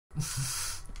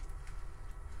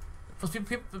Plus,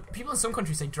 people in some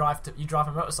countries say you drive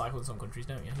a motorcycle in some countries,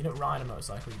 don't you? You don't ride a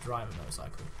motorcycle, you drive a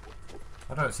motorcycle.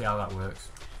 I don't see how that works,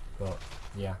 but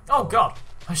yeah. Oh god!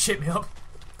 That shit me up.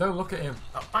 Don't look at him.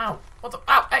 Oh, ow! What the?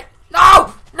 Ow! Hey!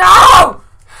 No! No!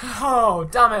 Oh,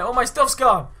 damn it! All my stuff's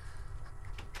gone.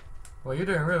 Well, you're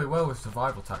doing really well with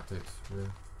survival tactics.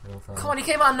 Come on, you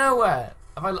came out of nowhere.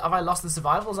 Have I lost the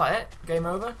survival? Is that it? Game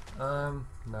over?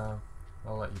 No.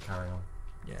 I'll let you carry on.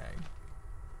 Yay.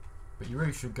 But you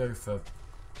really should go for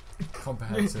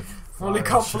comprehensive fully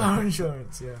comp flower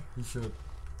insurance, yeah. You should.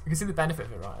 You can see the benefit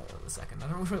of it right at the second. I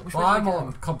don't know which well, way I'm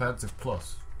on comprehensive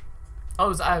plus.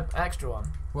 Oh, is that an extra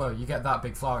one? Well, you get that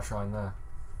big flower shrine there.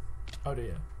 Oh, do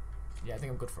you? Yeah, I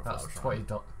think I'm good for a flower shrine.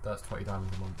 That's 20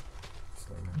 diamonds a month. So,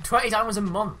 you know. 20 diamonds a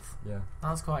month? Yeah.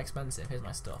 That's quite expensive. Here's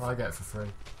my stuff. Well, I get it for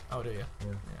free. Oh, do you? Yeah.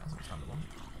 Yeah, that's understandable.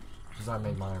 Because I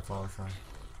made my own flower shrine.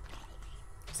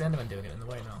 It's the Enderman doing it in the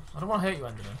way now. I don't want to hurt you,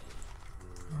 Enderman.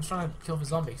 I'm just trying to kill the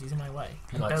zombie because he's in my way.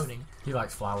 He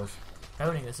likes flowers.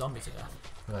 Boning the zombie to death.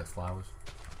 He likes flowers.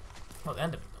 Well, the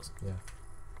Enderman does. Yeah.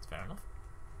 That's fair enough.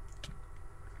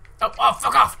 Oh,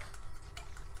 fuck off!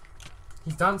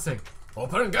 He's dancing.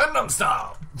 Open Gundam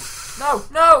style! No!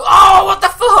 Oh, what the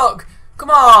fuck?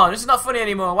 Come on, this is not funny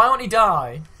anymore. Why won't he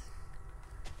die?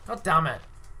 God damn it.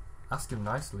 Ask him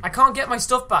nicely. I can't get my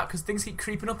stuff back because things keep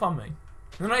creeping up on me.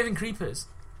 They're not even creepers.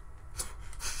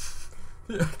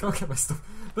 Yeah, I can't get my stuff.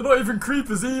 They're not even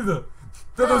creepers either.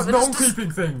 They're those non-creeping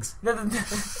things.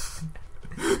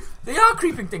 They are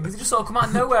creeping things. They just sort of come out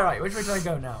of nowhere, right? Which way did I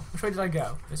go now? Which way did I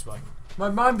go? This way. My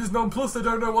mind is nonplussed. I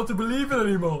don't know what to believe in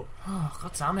anymore. Oh,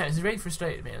 god damn it. It's really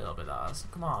frustrated me a little bit, that has.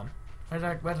 Come on. Where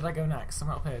did I go next? I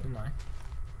went up here, didn't I?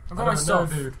 I've got my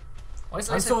stuff. Dude.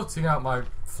 I'm sorting out my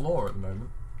floor at the moment.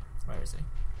 Where is he?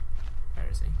 Where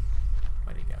is he?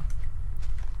 Where did he go?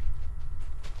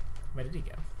 Where did he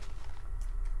go?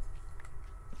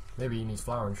 Maybe he needs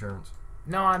flower insurance.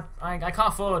 No, I can't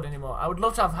afford it anymore. I would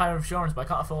love to have higher insurance, but I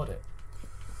can't afford it.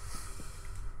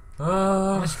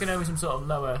 Unless you can owe me some sort of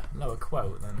lower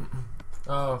quote, then.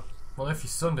 Oh, well, if your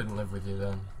son didn't live with you,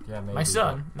 then yeah, maybe. My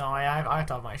son? No, I have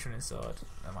to have my insurance insured.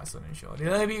 My son insured.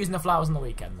 He'll only be using the flowers on the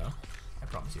weekend, though. I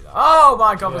promise you that. Oh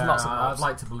my god, there's lots of mobs. I'd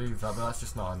like to believe that, but that's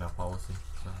just not enough policy.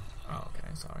 So. Oh, okay,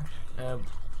 sorry.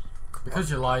 Because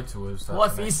you lied to us, that's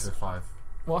what an if extra 5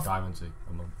 diamonds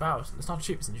a month. Wow, that's not the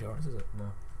cheapest insurance, is it?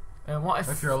 No. What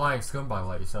if you're a lying scumbag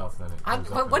like yourself, then it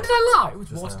when did I lie? It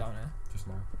was water down here. Just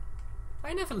now.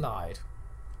 I never lied.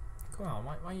 Come on,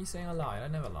 why are you saying I lied? I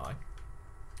never lie.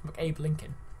 Look, Abe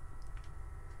Lincoln.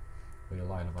 Well, you're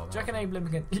lying about that. Do you reckon Abe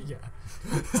Lincoln? Yeah.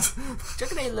 Do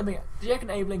you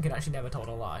reckon Abe Lincoln actually never told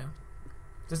a lie?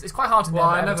 It's quite hard to. Well,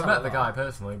 I never met the guy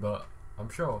personally, but I'm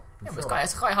sure.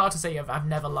 It's quite hard to say I've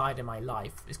never lied in my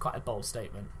life. It's quite a bold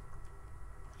statement.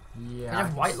 Yeah. You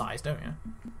have white lies, don't you?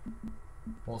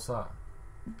 What's that?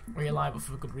 Where you lie, but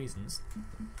for good reasons.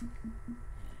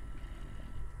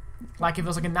 Like if there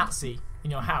was like a Nazi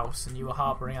in your house and you were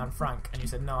harbouring Anne Frank and you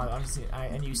said no,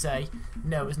 and you say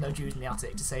no, there's no Jews in the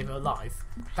attic to save her life.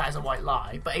 That is a white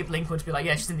lie. But Abe Lincoln would be like,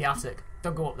 yeah, she's in the attic.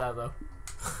 Don't go up there though.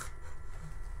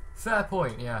 Fair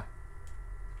point, yeah.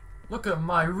 Look at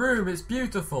my room, it's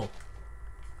beautiful.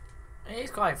 It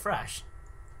is quite fresh.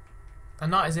 And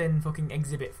not as in fucking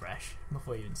exhibit fresh.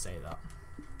 Before you didn't say that.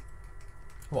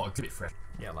 What, exhibit fresh?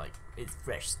 Yeah, like it's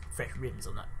fresh rims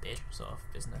on that bitch sort of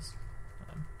business.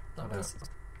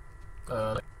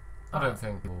 I don't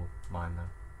think we'll mine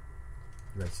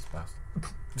though. Racist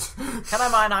bastard. Can I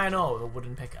mine iron ore with a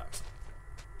wooden pickaxe?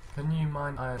 Can you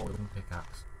mine iron ore with a wooden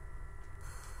pickaxe?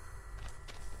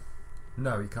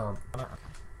 No, you can't.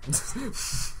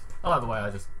 I like the way I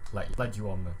just led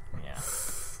you on there. Yeah.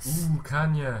 Ooh,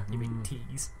 can ya? You mean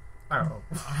tease? Oh.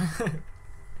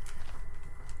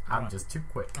 I'm just too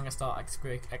quick. I'm gonna start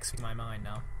executing my mind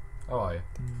now. Oh, are you?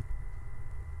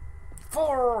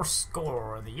 4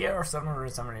 the year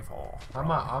 774. I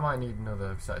might need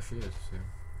another set of shears soon.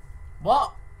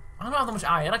 What? I don't have that much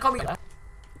iron. I can't be there.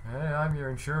 Hey, I'm your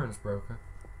insurance broker.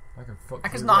 I can fuck you. I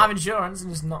can not have insurance and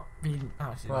just not be.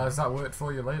 Well, has that worked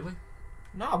for you lately?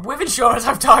 No, with insurance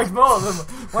I've died more than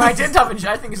when I didn't have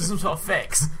insurance. I think it's some sort of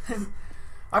fix.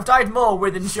 I've died more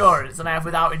with insurance than I have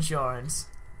without insurance.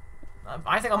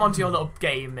 I think I'm onto your little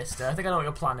game, mister. I think I know what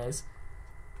your plan is.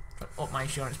 Up my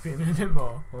insurance premium a bit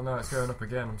more. Well, no, it's going up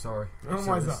again. I'm sorry.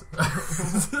 Why is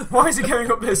that? Why is it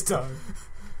going up this time?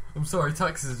 I'm sorry,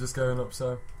 taxes are just going up,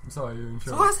 so I'm sorry, your insurance.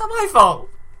 So why is that my fault?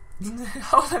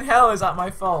 How the hell is that my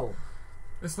fault?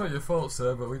 It's not your fault,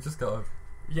 sir, but we just gotta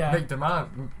make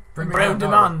demand. Bring our own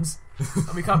demands.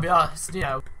 And we can't be asked, you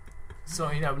know, So,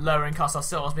 you know, lowering costs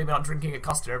ourselves, maybe not drinking at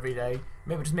Costa every day.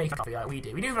 Maybe just making coffee like we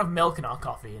do. We don't even have milk in our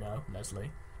coffee, you know,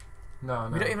 Leslie. No.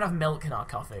 We don't even have milk in our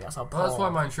coffee. That's how poor. Well, that's why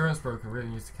my insurance broker really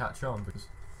needs to catch on, because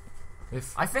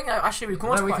if I think actually we've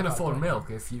come on to we quite can a bit, afford don't milk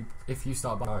if you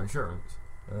start buying our insurance.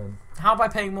 How by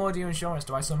paying more to your insurance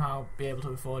do I somehow be able to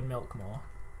afford milk more?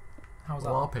 How's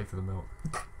Well, that? I'll pay for the milk.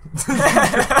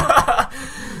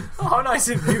 Oh, how nice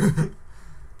of you.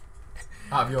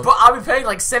 But But I'll be paying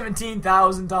like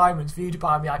 17,000 diamonds for you to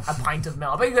buy me like a pint of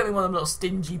milk. I bet you get me one of them little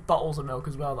stingy bottles of milk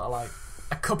as well that are like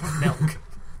a cup of milk.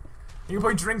 You can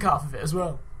probably drink half of it as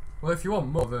well. Well, if you want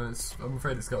more, then I'm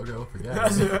afraid it's got to go up again.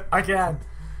 I can.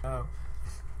 I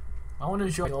want to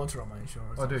insure the auto on my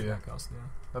insurance. Oh, do you? Cost, yeah.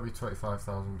 That'd be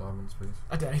 25,000 diamonds, please.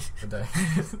 A day. A day.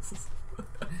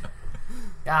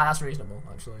 Yeah, that's reasonable,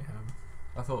 actually.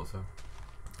 I thought so.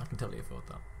 I can totally afford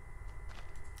that.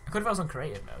 I could if I was on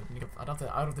creative mode. I'd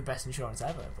have the best insurance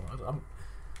ever. But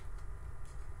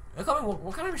I can't remember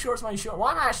what kind of insurance am I insuring?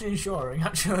 Why am I actually insuring,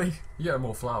 actually? You get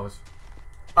more flowers.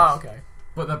 Oh, okay.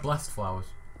 But they're blessed flowers.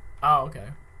 Oh, okay.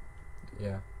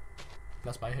 Yeah.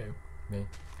 That's by who? Me.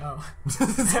 Oh.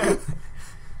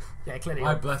 Yeah, clearly.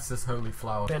 I bless this holy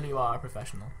flower. Clearly you are a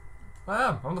professional. I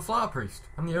am. I'm the flower priest.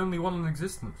 I'm the only one in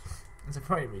existence. There's a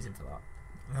probably reason for that.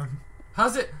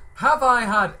 Have I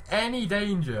had any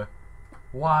danger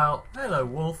while... Hello,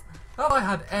 wolf. Have I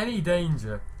had any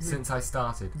danger since I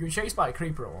started? You were chased by a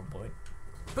creeper at one point.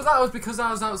 But that was because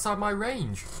I was outside my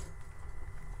range.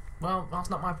 Well, that's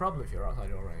not my problem if you're outside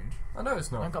your range. I know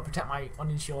it's not. I've got to protect my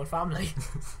uninsured family.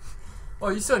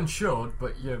 Well, you're still insured,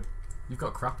 but you've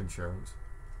got crap insurance.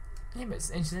 Yeah, but it's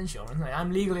insurance.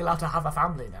 I'm legally allowed to have a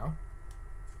family now.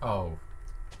 Oh.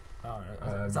 Oh,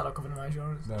 is that not covered in my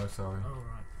insurance? No, sorry. Oh,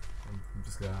 right. I'm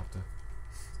just gonna have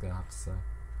to say.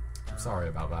 I'm sorry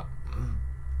about that.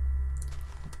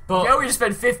 But you know, we just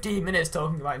spent 15 minutes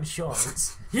talking about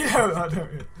insurance. You know that,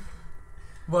 don't you?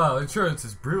 Well, insurance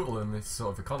is brutal in this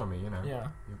sort of economy, you know. Yeah.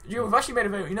 We've actually made a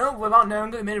very, without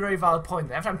knowing it, we made a very valid point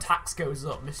that every time tax goes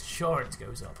up, insurance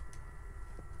goes up.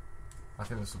 I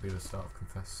think this will be the start of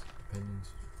Confessed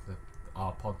Opinions,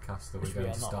 our podcast that Which we're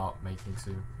going to start making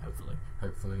soon.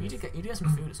 Hopefully. You do get some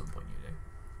food at some point, you do.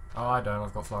 Oh, I don't.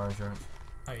 I've got flower insurance.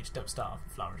 Oh, you just don't start off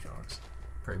with flower insurance.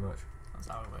 Pretty much. That's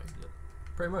how it works, is it?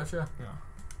 Pretty much, yeah. Yeah.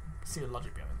 See the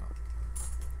logic behind that.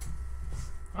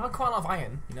 I found quite a lot of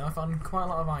iron, I found quite a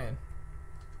lot of iron.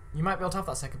 You might be able to have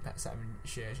that second set of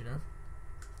shares,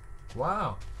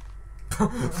 Wow.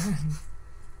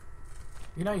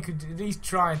 You could at least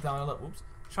try and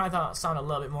sound a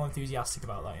little bit more enthusiastic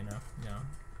about that,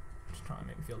 just try and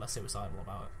make me feel less suicidal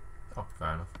about it. Oh,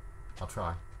 fair enough. I'll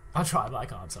try. I'll try, but I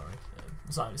can't, sorry.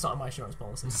 It's not in my insurance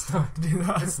policy It's not. to do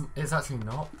that. It's actually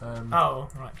not. Oh,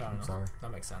 right, fair enough. Sorry.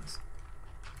 That makes sense.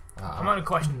 I'm not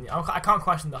questioning. I can't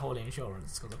question the whole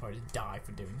insurance because I'll probably just die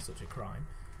for doing such a crime.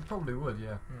 You probably would,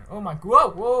 yeah. Oh my!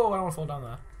 Whoa! I don't want to fall down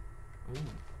there. Ooh,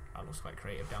 that looks quite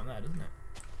creative down there, doesn't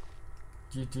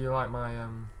it? Do you like my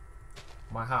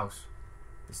my house?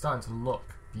 It's starting to look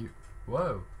beautiful.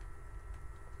 Whoa!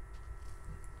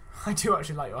 I do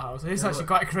actually like your house. It is actually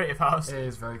quite a creative house. It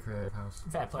is a very creative house.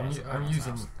 Fair play. I'm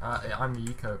using. I'm the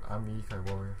eco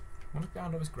warrior. What if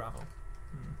down there was gravel?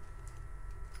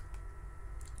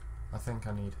 I think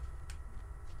I need.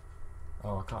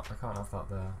 Oh, I can't have that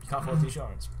there. You can't afford the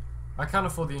insurance. I can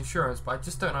afford the insurance, but I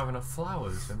just don't have enough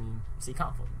flowers. I mean, so you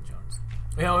can't afford the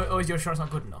insurance. Or is your insurance not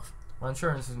good enough? My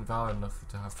insurance isn't valid enough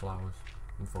to have flowers.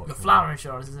 Unfortunately. Your flower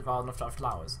insurance isn't valid enough to have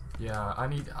flowers. Yeah,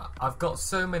 I've got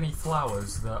so many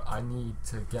flowers that I need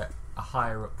to get a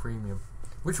higher up premium,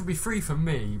 which will be free for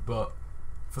me, but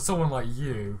for someone like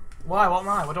you. Why? What am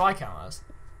I? What do I count as?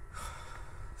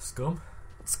 Scum.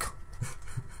 Scum.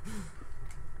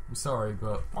 I'm sorry,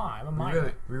 but why? I'm a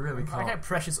miner. We really can't. I get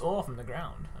precious ore from the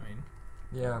ground. I mean,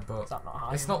 yeah, but is that not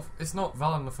high? It's not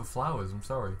valid enough for flowers. I'm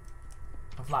sorry.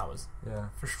 For flowers. Yeah.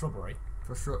 For shrubbery.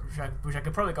 Which I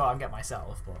could probably go out and get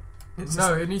myself, but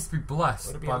no, it needs to be blessed.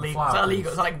 Would it be by illegal? Is that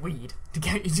illegal? Is that like weed? To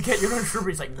get your own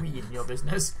shrubbery is like weed in your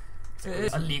business.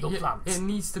 It's illegal plants. It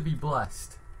needs to be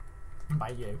blessed by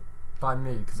you. By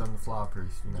me, because I'm the flower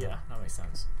priest. Yeah, that makes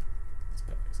sense. Makes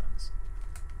perfect sense.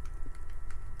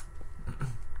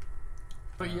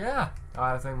 But yeah,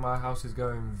 I think my house is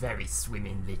going very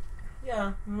swimmingly.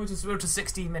 Yeah, we're up to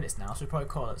 16 minutes now, so we'll probably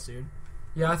call it soon.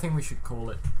 Yeah, I think we should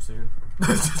call it soon.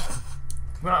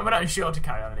 We're not sure to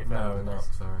carry on any further. No, we're not,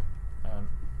 sorry.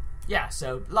 Yeah,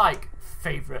 so like,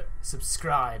 favourite,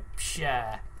 subscribe,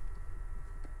 share.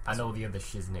 And all the other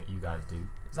shiznit you guys do.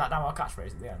 Is that now our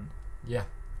catchphrase at the end? Yeah,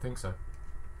 I think so.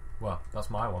 Well,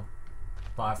 that's my one.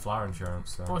 But I have flower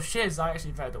insurance, so. Well, shiz, I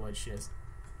actually read the word shiz.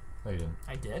 No, you didn't.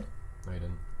 I did. No, you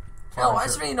didn't. No, I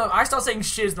really know. I start saying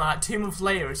shiz, and like 2 months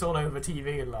later, it's all over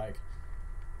TV and like.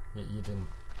 You didn't.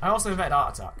 I also invented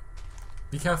Art Attack.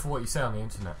 Be careful what you say on the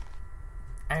internet.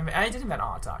 I didn't invent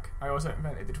Art Attack. I also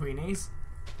invented the Tweenies.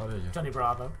 Oh, did you? Johnny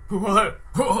Bravo.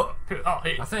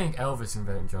 I think Elvis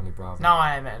invented Johnny Bravo. No,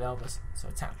 I invented Elvis. So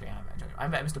technically, I invented Johnny. I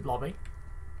invented Mr. Blobby.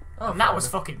 Oh, and that was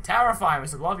fucking terrifying.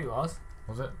 Mr. Blobby was.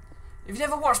 Was it? If you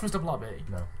never watched Mr. Blobby,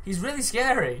 no. He's really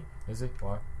scary. Is he?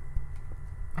 Why?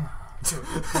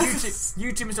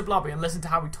 YouTube Mr. Blobby and listen to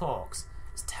how he talks.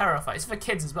 It's terrifying. It's for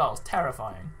kids as well. It's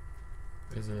terrifying.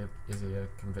 Is he a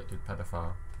convicted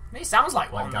pedophile? He sounds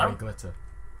like Like one, Gary though. Glitter.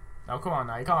 Oh, come on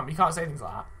now. You can't say things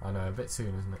like that. I know, a bit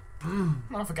soon, isn't it?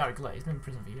 Not for Gary Glitter. He's been in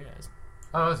prison for years.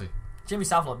 Oh, is he? Jimmy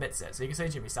Savile admits it, so you can say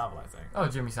Jimmy Savile, I think. Oh,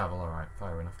 Jimmy Savile, alright,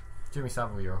 fair enough. Jimmy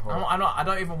Savile, you're a whore. I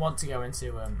don't even want to go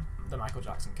into the Michael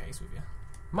Jackson case with you.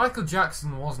 Michael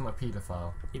Jackson wasn't a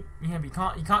paedophile. But you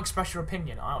can't express your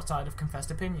opinion outside of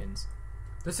confessed opinions.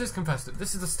 This is confessed.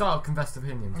 This is the start of confessed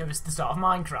opinions. It was the start of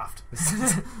Minecraft.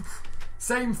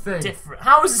 Same thing. Different.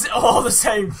 How is it all the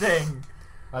same thing?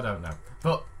 I don't know,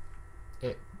 but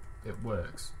it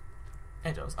works.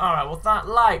 It does. All right. Well,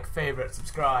 like, favorite,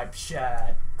 subscribe,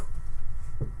 share,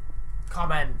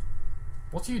 comment.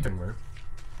 What are you doing, Rou?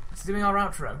 It's doing our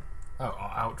outro. Oh,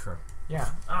 our outro. Yeah.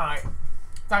 All right.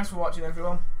 Thanks for watching,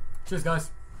 everyone. Cheers, guys.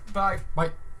 Bye.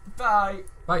 Bye. Bye.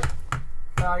 Bye.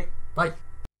 Bye. Bye.